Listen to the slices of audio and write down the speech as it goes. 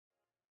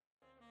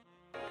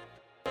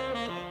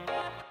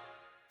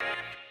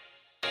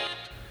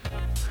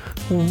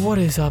What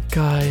is up,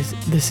 guys?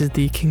 This is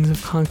the Kings of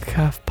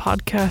CONCACAF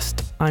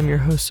podcast. I'm your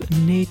host,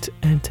 Nate,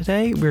 and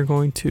today we're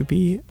going to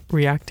be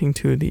reacting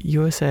to the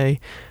USA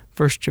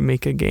versus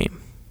Jamaica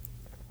game.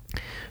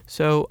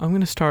 So I'm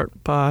going to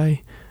start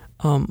by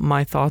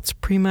my thoughts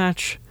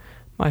pre-match,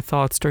 my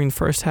thoughts during the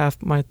first half,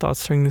 my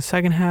thoughts during the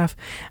second half,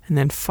 and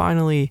then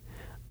finally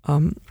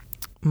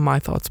my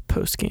thoughts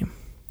post-game.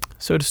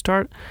 So to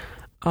start,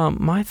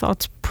 my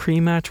thoughts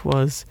pre-match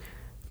was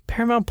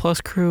Paramount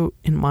Plus crew,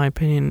 in my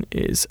opinion,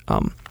 is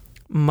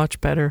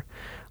much better.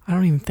 I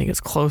don't even think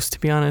it's close, to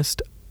be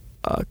honest.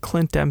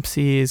 Clint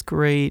Dempsey is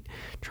great.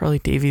 Charlie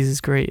Davies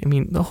is great. I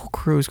mean, the whole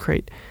crew is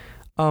great.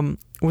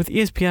 With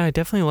ESPN, I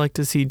definitely like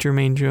to see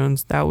Jermaine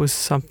Jones. That was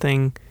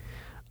something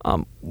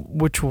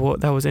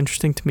that was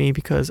interesting to me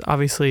because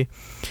obviously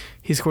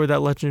he scored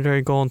that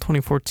legendary goal in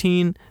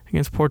 2014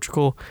 against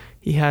Portugal.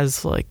 He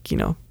has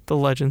the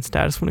legend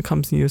status when it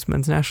comes to the U.S.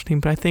 men's national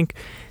team, but I think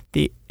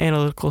the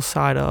analytical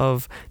side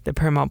of the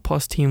Paramount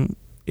Plus team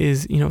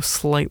is,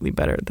 slightly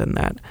better than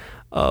that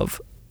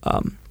of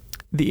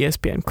the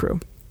ESPN crew.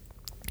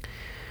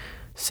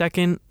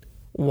 Second,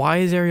 why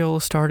is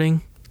Areola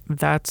starting?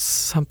 That's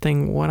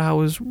something when I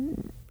was,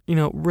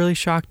 really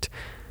shocked.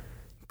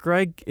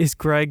 Greg is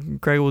Greg.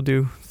 Greg will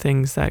do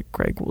things that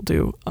Greg will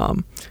do.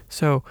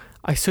 So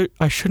I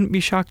shouldn't be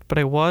shocked, but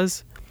I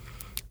was.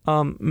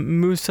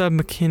 Musa,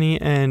 McKinney,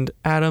 and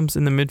Adams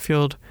in the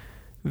midfield.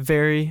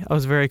 I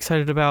was very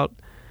excited about.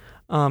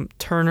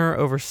 Turner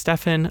over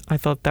Stefan. I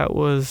thought that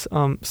was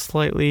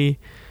slightly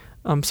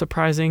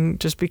surprising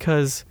just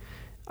because,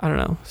 I don't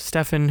know,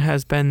 Stefan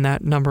has been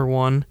that number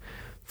one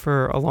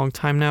for a long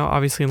time now.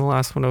 Obviously in the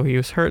last one, he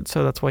was hurt,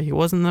 so that's why he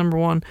wasn't number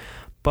one.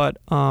 But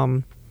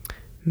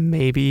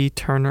maybe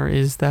Turner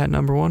is that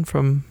number one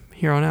from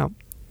here on out.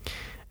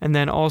 And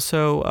then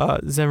also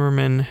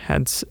Zimmerman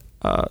had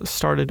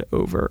started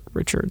over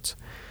Richards.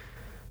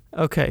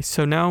 Okay,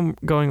 so now I'm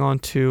going on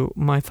to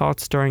my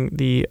thoughts during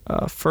the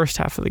first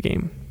half of the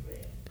game.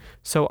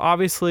 So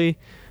obviously,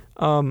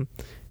 in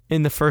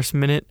the first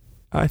minute,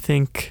 I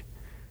think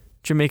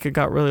Jamaica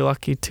got really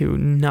lucky to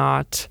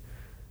not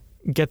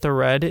get the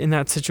red in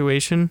that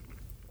situation.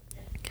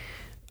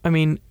 I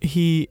mean,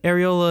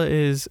 Areola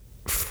is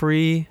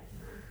free,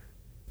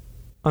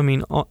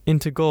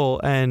 into goal,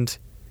 and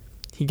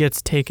he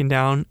gets taken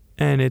down,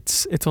 and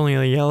it's only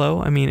a yellow.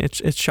 I mean,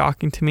 it's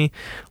shocking to me.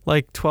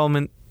 Like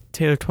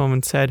Taylor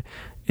Twellman said,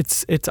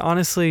 it's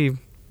honestly,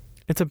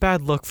 it's a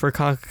bad look for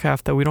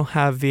CONCACAF that we don't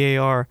have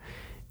VAR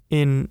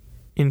in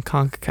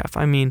CONCACAF.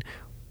 I mean,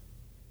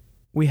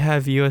 we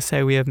have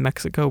USA, we have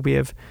Mexico, we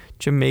have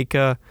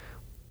Jamaica,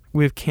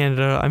 we have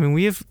Canada. I mean,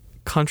 we have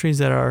countries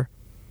that are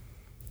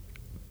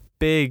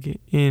big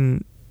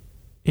in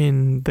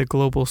the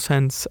global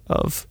sense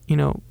of,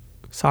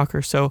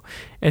 soccer. So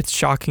it's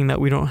shocking that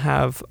we don't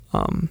have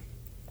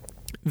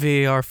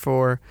VAR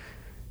for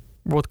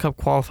World Cup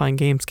qualifying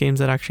games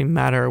that actually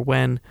matter,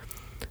 when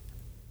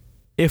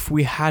if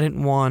we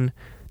hadn't won,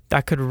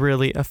 that could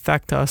really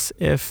affect us.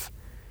 If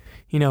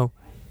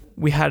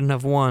we hadn't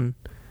have won,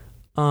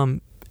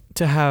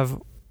 to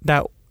have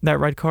that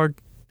red card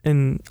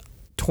in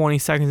 20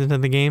 seconds into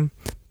the game,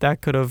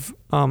 that could have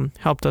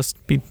helped us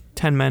beat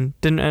 10 men.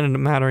 Didn't end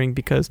up mattering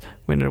because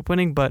we ended up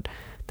winning, but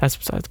that's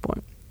besides the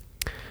point.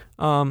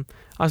 I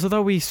also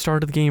thought we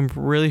started the game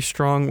really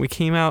strong. We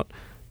came out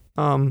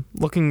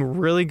looking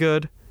really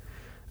good,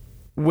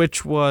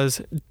 which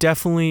was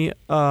definitely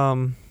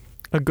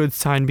a good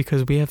sign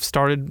because we have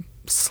started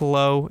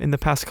slow in the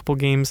past couple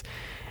games,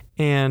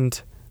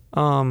 and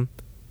it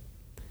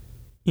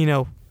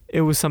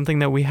was something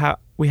that we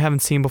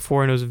haven't seen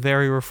before, and it was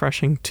very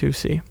refreshing to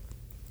see.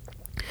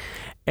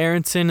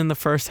 Aronson in the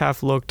first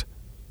half looked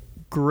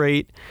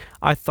great.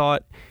 I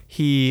thought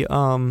he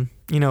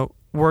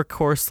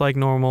workhorse like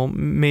normal,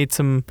 made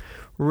some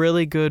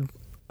really good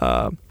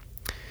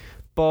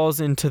balls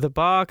into the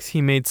box.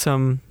 He made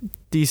some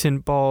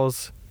decent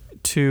balls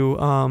to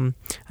I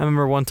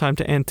remember one time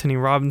to Anthony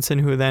Robinson,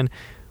 who then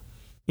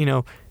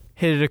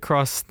hit it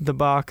across the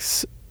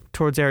box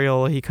towards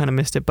Areola. He kind of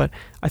missed it, but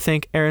I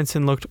think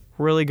Aronson looked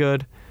really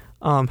good,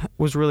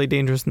 was really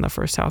dangerous in the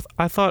first half.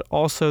 I thought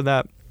also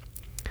that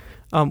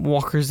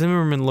Walker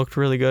Zimmerman looked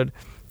really good.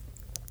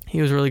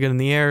 He was really good in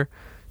the air,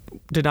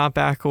 did not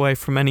back away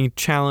from any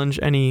challenge,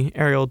 any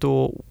aerial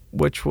duel,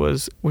 which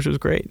was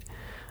great.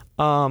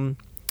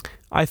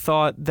 I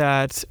thought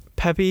that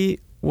Pepe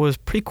was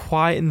pretty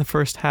quiet in the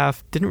first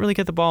half, didn't really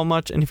get the ball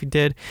much, and if he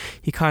did,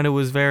 he kind of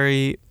was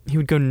he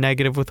would go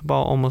negative with the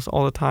ball almost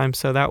all the time,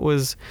 so that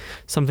was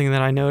something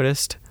that I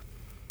noticed.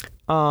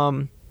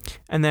 And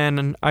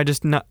then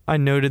I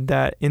noted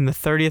that in the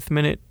 30th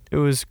minute, it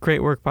was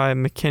great work by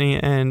McKinney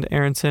and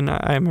Aronson.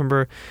 I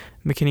remember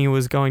McKinney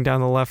was going down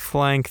the left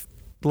flank,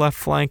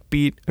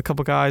 beat a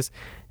couple guys.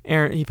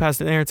 He passed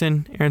it to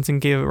Aronson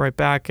gave it right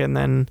back, and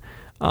then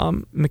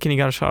McKinney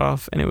got a shot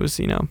off, and it was,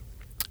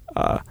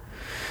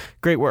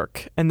 great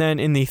work. And then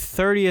in the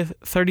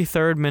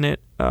 33rd minute,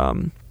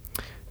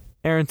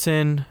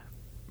 Aronson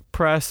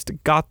pressed,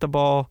 got the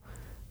ball,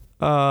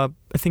 I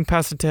think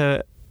passed it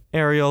to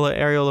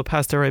Areola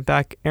passed it right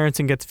back.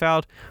 Aronson gets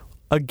fouled.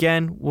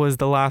 Again, was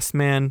the last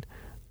man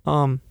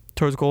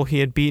towards goal. He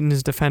had beaten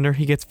his defender.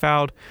 He gets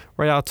fouled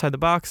right outside the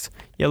box.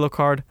 Yellow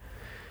card.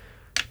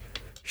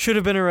 Should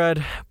have been a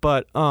red,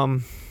 but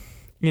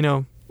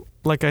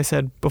like I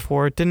said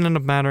before, it didn't end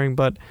up mattering,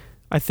 but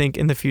I think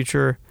in the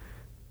future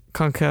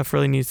CONCACAF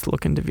really needs to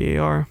look into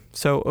VAR.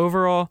 So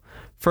overall,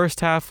 first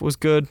half was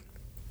good.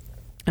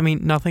 I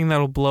mean, nothing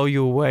that'll blow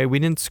you away. We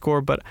didn't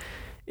score, but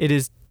it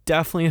is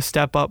definitely a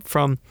step up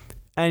from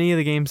any of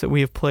the games that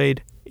we have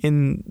played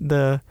in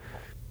the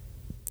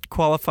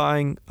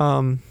qualifying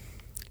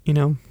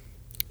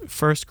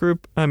first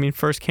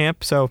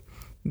camp. So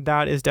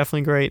that is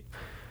definitely great.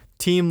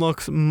 Team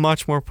looks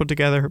much more put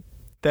together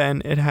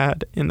than it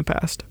had in the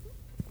past.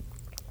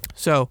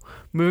 So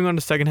moving on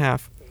to second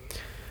half.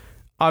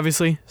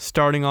 Obviously,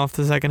 starting off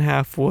the second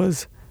half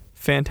was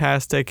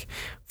fantastic.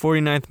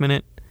 49th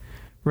minute,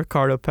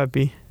 Ricardo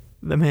Pepi,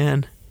 the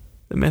man,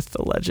 the myth,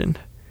 the legend,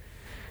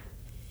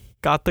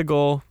 got the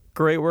goal.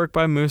 Great work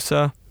by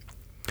Musa.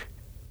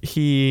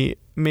 He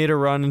made a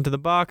run into the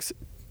box,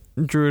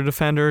 drew a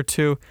defender or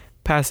two,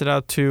 passed it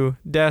out to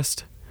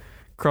Dest,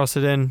 cross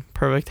it in,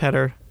 perfect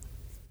header,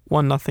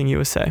 1-0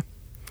 USA.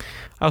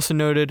 I also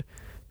noted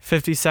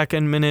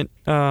 52nd minute,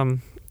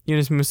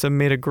 Yunus Musa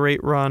made a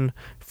great run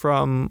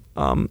from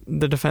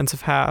the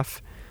defensive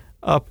half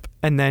up,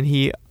 and then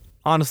he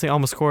honestly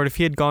almost scored. If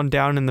he had gone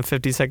down in the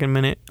 52nd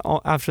minute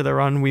after the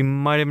run, we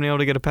might have been able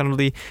to get a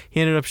penalty.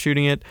 He ended up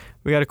shooting it.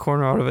 We got a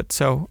corner out of it,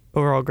 so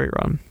overall great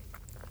run.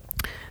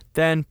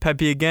 Then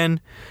Pepi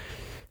again,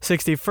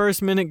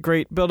 61st minute,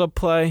 great build-up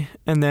play,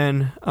 and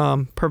then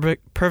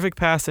perfect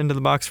pass into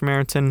the box from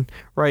Aronson,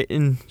 right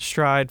in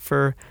stride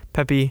for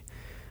Pepi,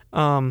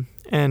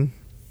 and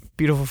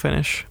beautiful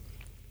finish.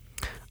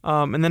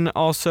 And then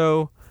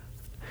also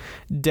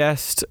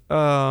Dest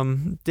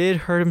did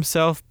hurt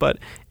himself, but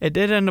it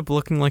did end up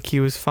looking like he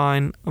was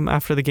fine.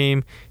 After the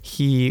game,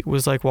 he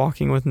was like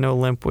walking with no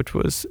limp, which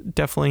was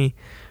definitely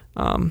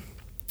a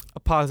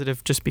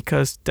positive, just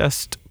because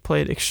Dest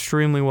played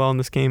extremely well in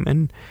this game,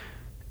 and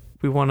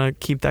we want to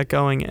keep that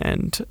going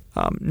and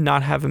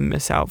not have him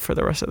miss out for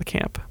the rest of the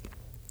camp.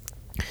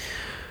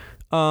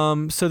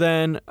 So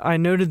then I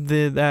noted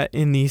that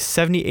in the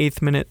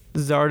 78th minute,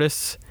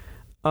 Zardes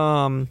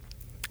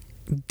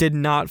did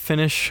not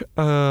finish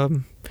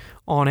on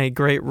a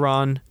great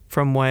run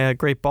from Weah, a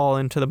great ball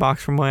into the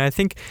box from Weah. I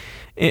think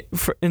in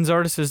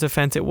Zardes'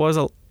 defense, it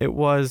was hit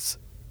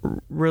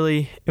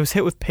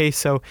with pace,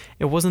 so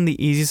it wasn't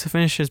the easiest of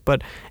finishes,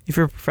 but if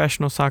you're a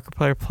professional soccer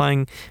player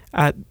playing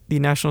at the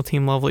national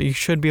team level, you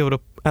should be able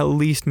to at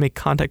least make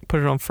contact, put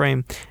it on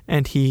frame,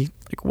 and he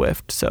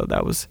whiffed, so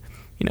that was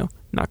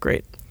not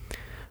great.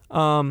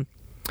 I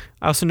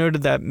also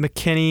noted that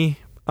McKinney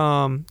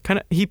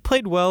he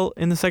played well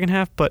in the second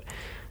half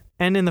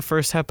and in the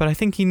first half, but I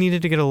think he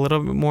needed to get a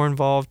little bit more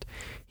involved.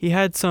 He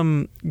had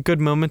some good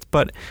moments,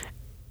 but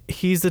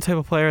he's the type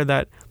of player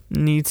that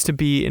needs to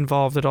be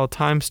involved at all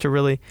times to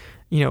really,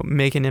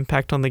 make an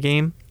impact on the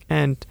game.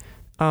 And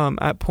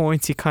at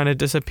points he kind of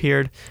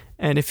disappeared.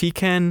 And if he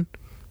can,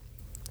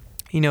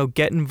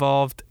 get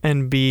involved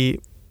and be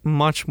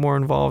much more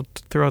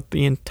involved throughout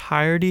the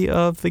entirety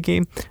of the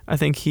game, I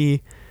think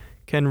he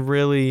can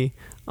really,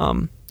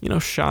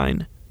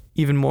 shine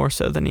even more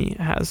so than he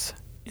has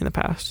in the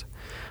past.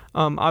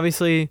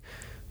 Obviously,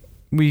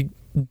 we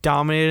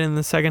dominated in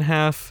the second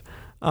half.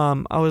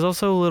 I was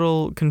also a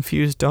little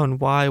confused on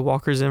why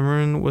Walker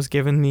Zimmerman was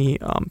given the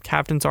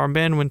captain's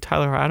armband when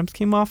Tyler Adams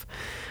came off.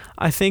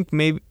 I think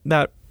maybe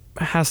that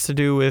has to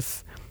do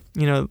with,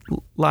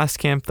 last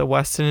camp, the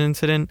Weston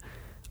incident.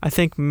 I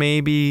think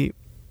maybe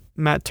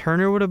Matt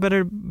Turner would have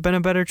been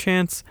a better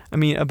choice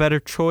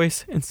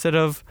instead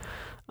of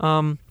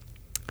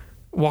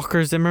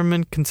Walker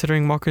Zimmerman,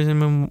 considering Walker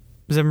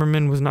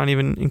Zimmerman was not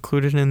even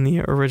included in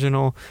the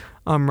original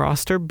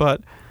roster.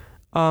 But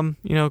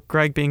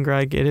Greg being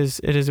Greg, it is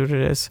what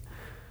it is.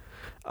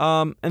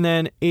 And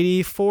then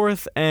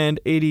 84th and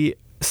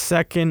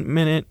 82nd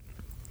minute,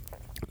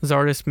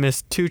 Zardes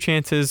missed two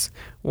chances,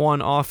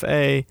 one off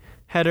a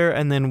header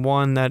and then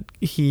one that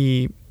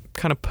he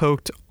kind of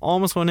poked,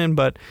 almost went in,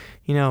 but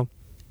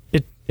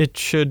it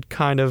should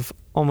kind of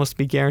almost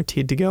be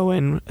guaranteed to go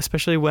in,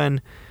 especially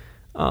when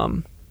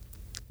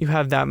you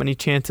have that many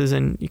chances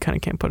and you kind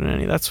of can't put in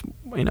any. That's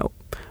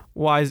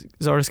why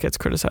Zardes gets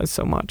criticized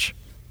so much.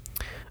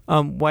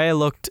 Weah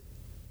looked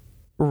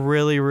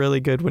really, really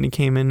good when he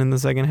came in the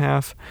second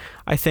half.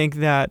 I think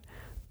that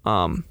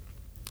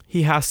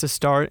he has to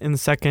start in the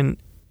second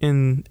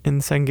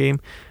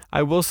game.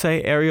 I will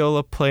say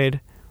Areola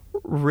played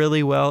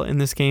really well in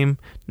this game.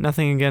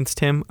 Nothing against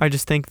him. I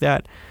just think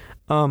that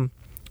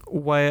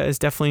Weah is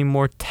definitely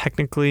more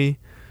technically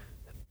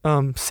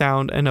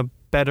sound and a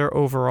better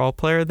overall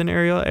player than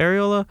Areola.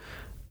 Areola,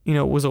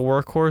 was a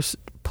workhorse,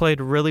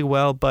 played really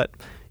well, but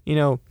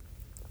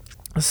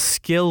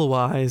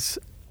skill-wise,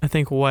 I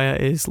think Weah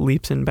is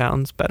leaps and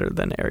bounds better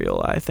than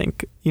Areola. I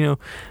think,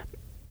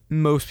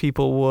 most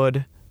people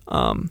would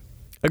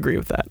agree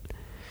with that.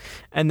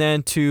 And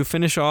then to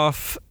finish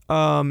off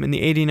in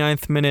the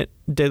 89th minute,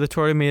 De La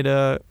Torre made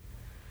a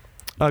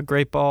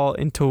great ball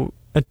into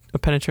a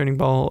penetrating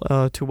ball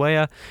to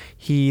Weah.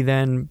 He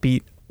then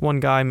beat one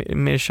guy,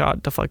 made a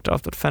shot deflected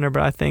off the defender,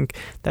 but I think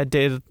that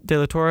De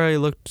La Torre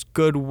looked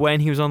good when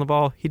he was on the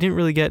ball. He didn't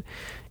really get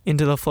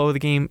into the flow of the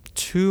game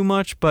too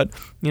much, but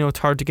it's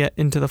hard to get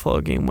into the flow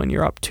of the game when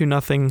you're up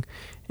 2-0,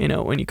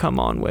 when you come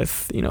on with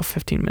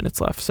 15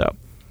 minutes left. So,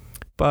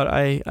 but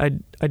I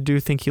do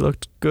think he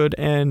looked good,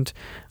 and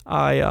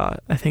I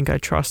think I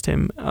trust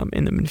him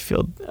in the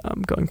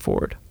midfield going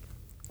forward.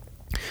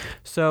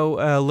 So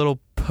a little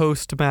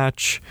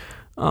post-match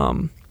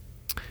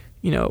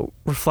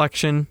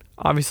reflection.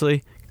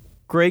 Obviously,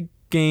 great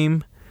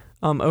game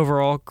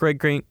overall.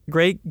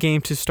 Great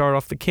game to start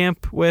off the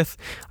camp with.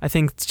 I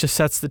think it just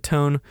sets the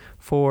tone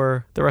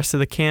for the rest of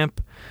the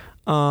camp.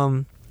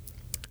 The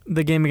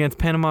game against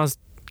Panama is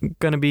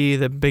going to be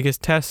the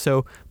biggest test,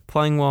 so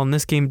playing well in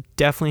this game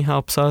definitely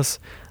helps us.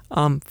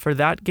 For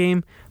that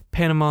game,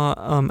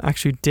 Panama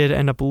actually did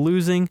end up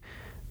losing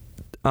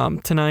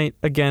tonight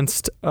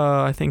against,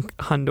 I think,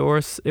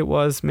 Honduras. It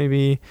was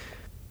maybe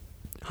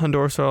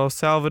Honduras or El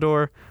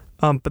Salvador.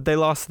 But they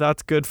lost.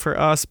 That's good for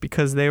us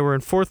because they were in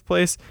 4th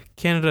place.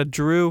 Canada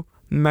drew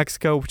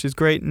Mexico, which is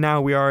great.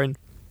 Now we are in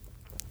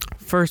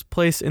 1st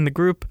place in the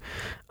group,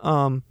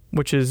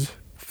 which is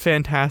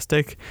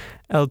fantastic.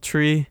 El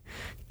Tri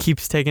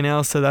keeps taking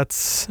L's, so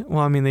that's,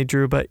 they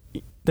drew, but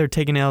they're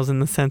taking L's in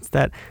the sense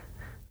that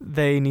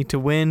they need to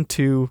win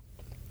to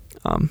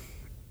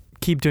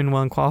keep doing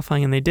well in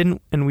qualifying, and they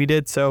didn't, and we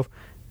did, so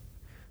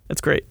that's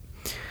great.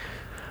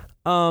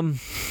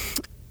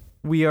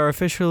 We are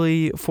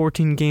officially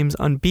 14 games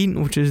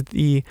unbeaten, which is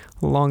the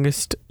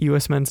longest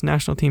U.S. men's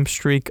national team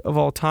streak of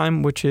all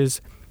time, which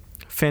is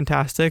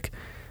fantastic.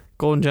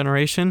 Golden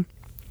generation.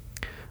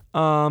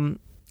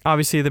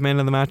 Obviously, the man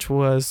of the match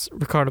was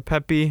Ricardo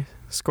Pepi,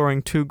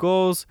 scoring 2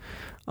 goals.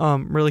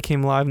 Really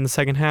came alive in the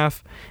second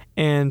half.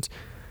 And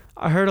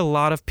I heard a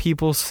lot of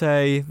people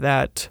say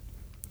that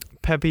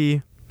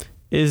Pepi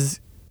is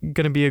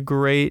going to be a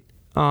great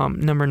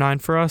number 9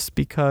 for us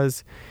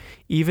because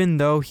even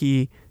though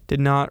he did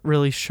not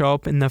really show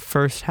up in the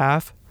first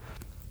half,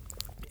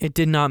 it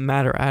did not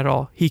matter at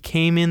all. He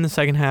came in the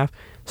second half,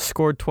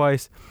 scored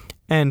twice,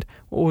 and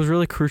what was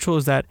really crucial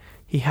is that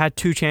he had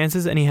 2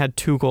 chances and he had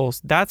 2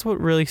 goals. That's what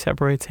really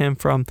separates him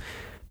from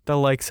the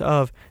likes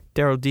of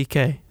Daryl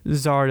Dike,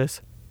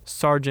 Zardes,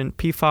 Sargent,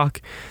 Pifak.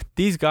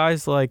 These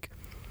guys,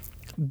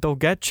 they'll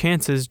get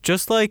chances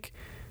just like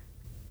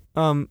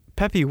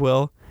Pepi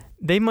will.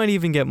 They might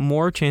even get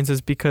more chances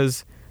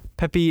because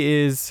Pepi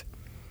is...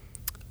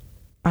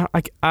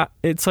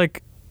 it's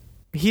like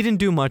he didn't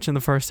do much in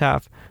the first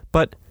half,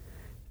 but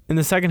in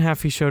the second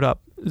half he showed up.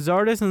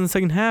 Zardes in the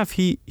second half,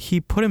 he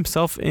put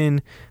himself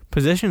in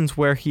positions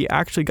where he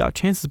actually got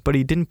chances, but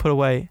he didn't put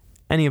away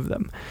any of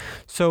them.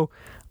 So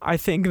I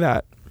think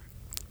that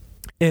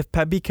if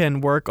Pepi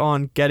can work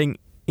on getting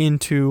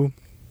into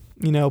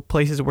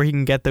places where he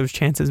can get those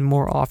chances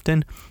more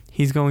often,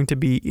 he's going to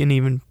be an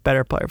even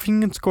better player. If he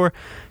can score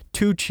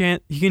 2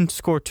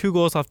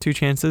 goals off 2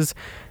 chances,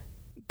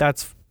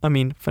 that's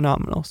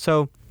phenomenal.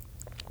 So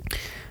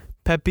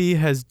Pepi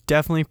has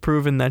definitely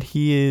proven that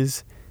he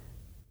is,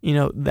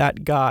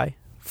 that guy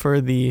for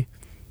the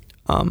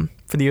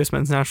U.S.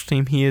 men's national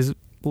team. He has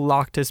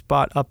locked his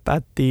spot up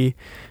at the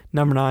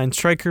number 9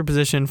 striker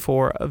position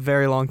for a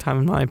very long time,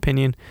 in my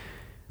opinion.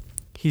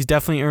 He's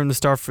definitely earned the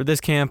start for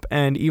this camp,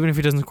 and even if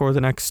he doesn't score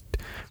the next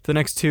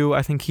 2,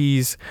 I think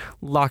he's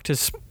locked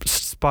his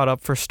spot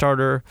up for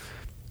starter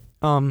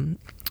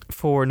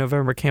for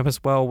November camp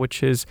as well,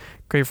 which is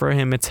great for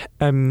him.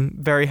 I'm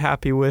very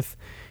happy with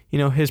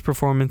his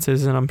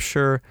performances, and I'm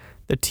sure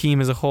the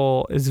team as a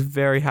whole is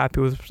very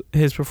happy with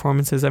his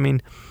performances.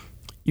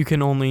 You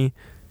can only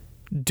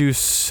do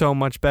so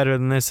much better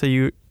than this.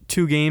 So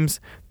 2 games,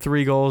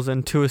 3 goals,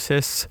 and 2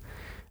 assists.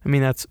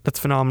 That's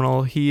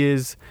phenomenal. He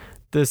is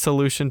the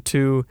solution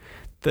to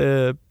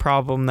the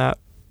problem that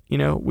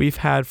we've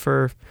had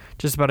for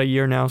just about a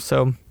year now.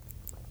 So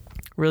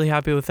really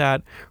happy with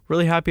that.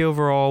 Really happy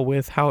overall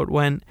with how it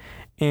went.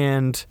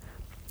 And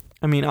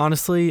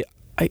honestly,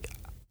 I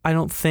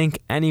don't think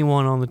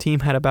anyone on the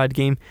team had a bad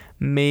game.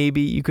 Maybe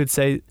you could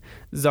say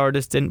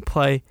Zardes didn't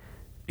play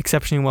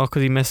exceptionally well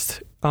because he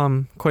missed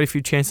quite a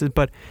few chances,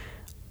 but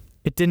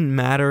it didn't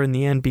matter in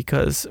the end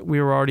because we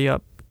were already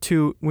up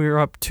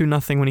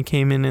 2-0 when he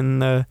came in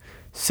the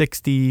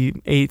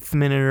 68th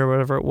minute or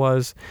whatever it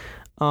was.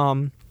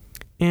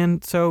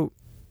 And so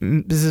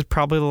this is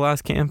probably the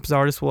last camp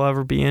Zardes will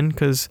ever be in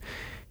because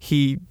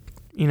he,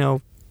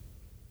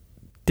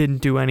 didn't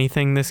do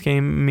anything this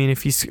game.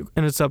 If he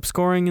ends up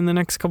scoring in the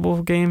next couple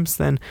of games,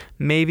 then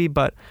maybe,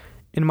 but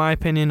in my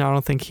opinion, I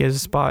don't think he has a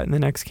spot in the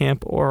next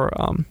camp or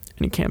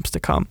any camps to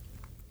come.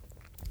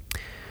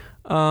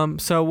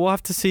 So we'll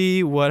have to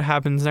see what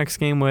happens next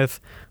game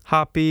with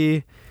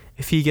Hoppy,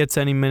 if he gets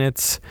any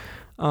minutes.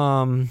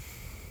 And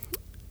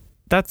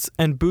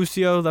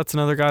Bucio, that's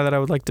another guy that I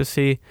would like to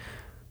see.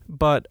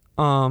 But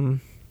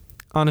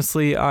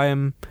honestly, I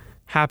am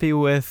happy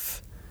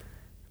with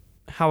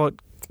how it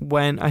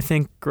when I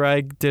think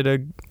Greg did a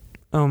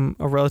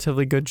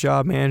relatively good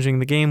job managing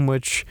the game,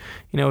 which,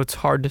 it's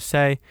hard to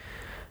say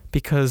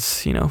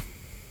because,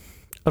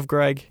 of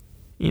Greg,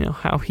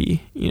 how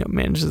he,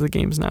 manages the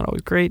game is not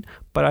always great,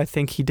 but I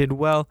think he did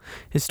well.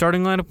 His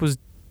starting lineup was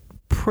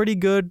pretty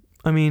good.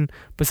 I mean,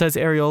 besides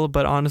Arriola,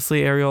 but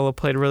honestly, Arriola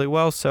played really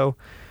well, so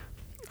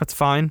that's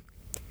fine.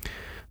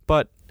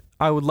 But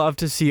I would love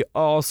to see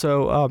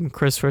also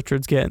Chris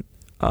Richards get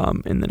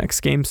in the next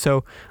game.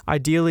 So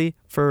ideally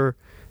for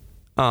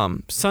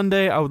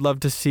Sunday, I would love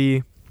to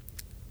see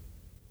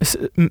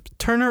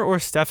Turner or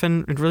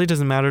Stefan. It really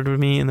doesn't matter to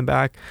me in the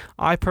back.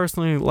 I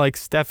personally like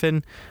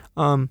Stefan,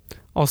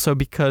 also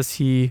because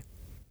he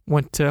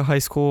went to high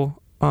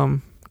school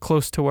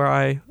close to where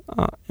I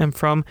am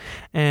from,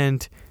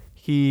 and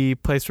he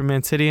plays for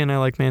Man City, and I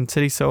like Man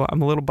City, so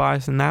I'm a little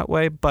biased in that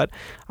way. But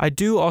I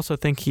do also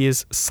think he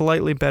is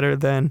slightly better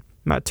than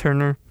Matt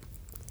Turner.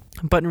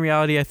 But in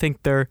reality, I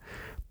think they're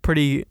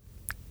pretty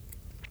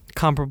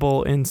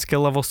comparable in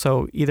skill level,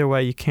 so either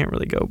way, you can't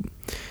really go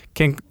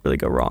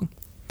wrong.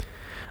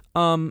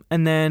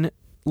 And then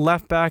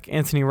left back,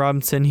 Anthony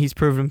Robinson, he's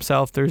proven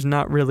himself. There's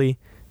not really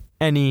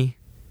any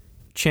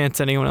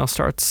chance anyone else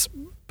starts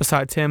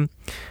besides him.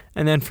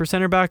 And then for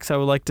center backs, I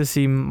would like to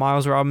see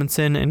Miles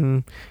Robinson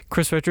and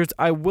Chris Richards.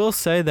 I will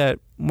say that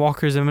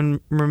Walker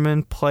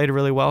Zimmerman played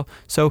really well.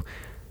 So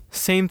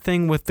same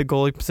thing with the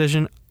goalie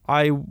position.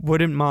 I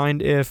wouldn't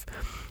mind if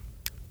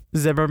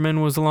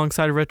Zimmerman was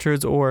alongside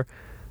Richards or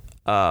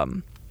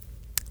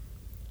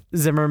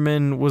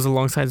Zimmerman was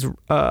alongside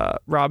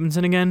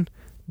Robinson again.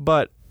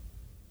 But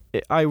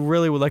I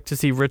really would like to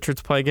see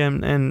Richards play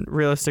again, and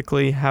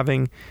realistically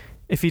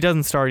if he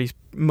doesn't start, he's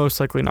most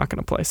likely not going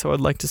to play. So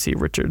I'd like to see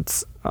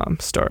Richards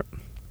start.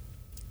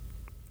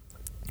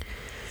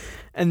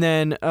 And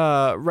then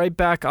right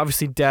back,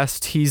 obviously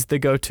Dest, he's the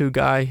go-to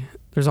guy.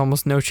 There's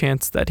almost no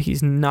chance that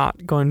he's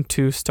not going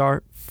to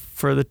start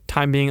for the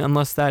time being,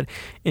 unless that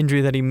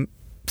injury that he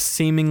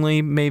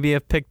seemingly maybe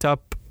have picked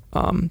up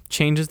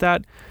changes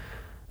that.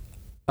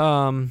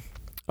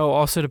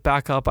 Also to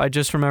back up, I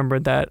just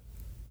remembered that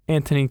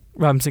Anthony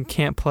Robinson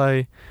can't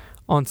play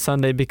on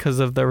Sunday because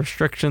of the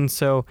restrictions.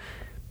 So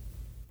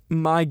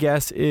my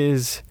guess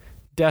is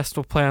Dest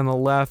will play on the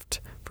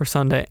left for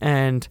Sunday,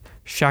 and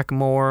Shaq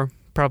Moore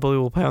probably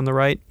will play on the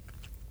right.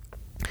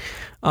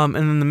 And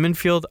then the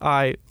midfield,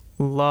 I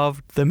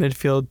loved the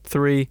midfield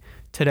three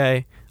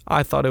today.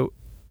 I thought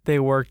they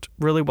worked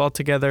really well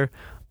together.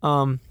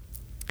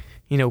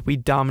 We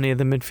dominated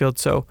the midfield.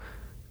 So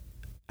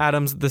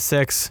Adams at the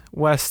 6,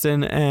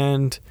 Weston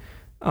and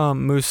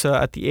Musa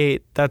at the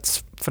 8.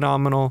 That's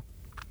phenomenal.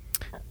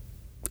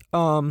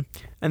 And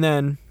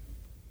then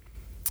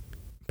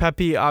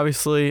Pepe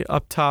obviously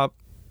up top,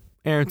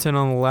 Aronson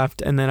on the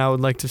left, and then I would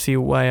like to see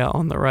Weah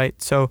on the right.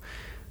 So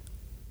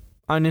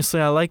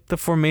honestly, I like the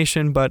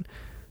formation, but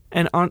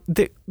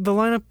the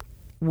lineup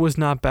was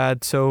not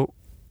bad. So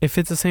if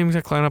it's the same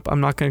exact lineup, I'm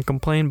not going to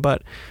complain.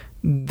 But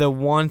the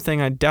one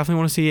thing I definitely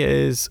want to see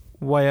is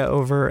Weah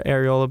over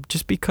Arriola,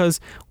 just because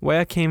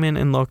Weah came in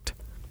and looked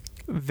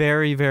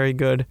very, very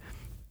good,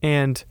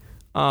 and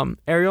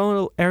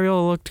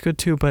Arriola looked good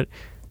too, but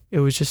it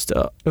was just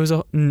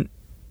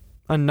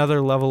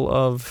another level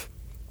of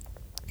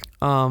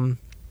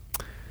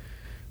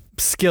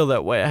skill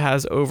that Weah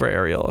has over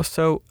Arriola.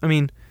 So I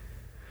mean,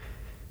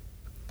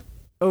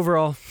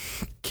 overall,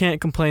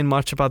 can't complain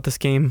much about this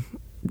game.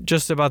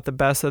 Just about the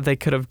best that they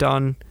could have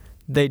done,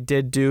 they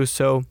did do.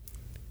 So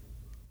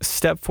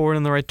step forward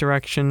in the right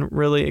direction.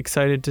 Really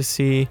excited to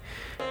see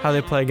how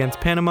they play against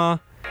Panama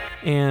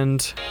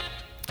and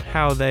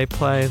how they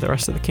play the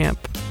rest of the camp.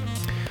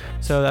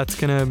 So that's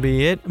going to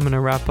be it. I'm going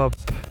to wrap up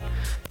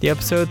the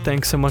episode.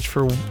 Thanks so much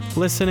for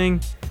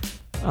listening,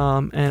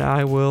 and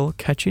I will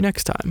catch you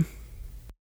next time.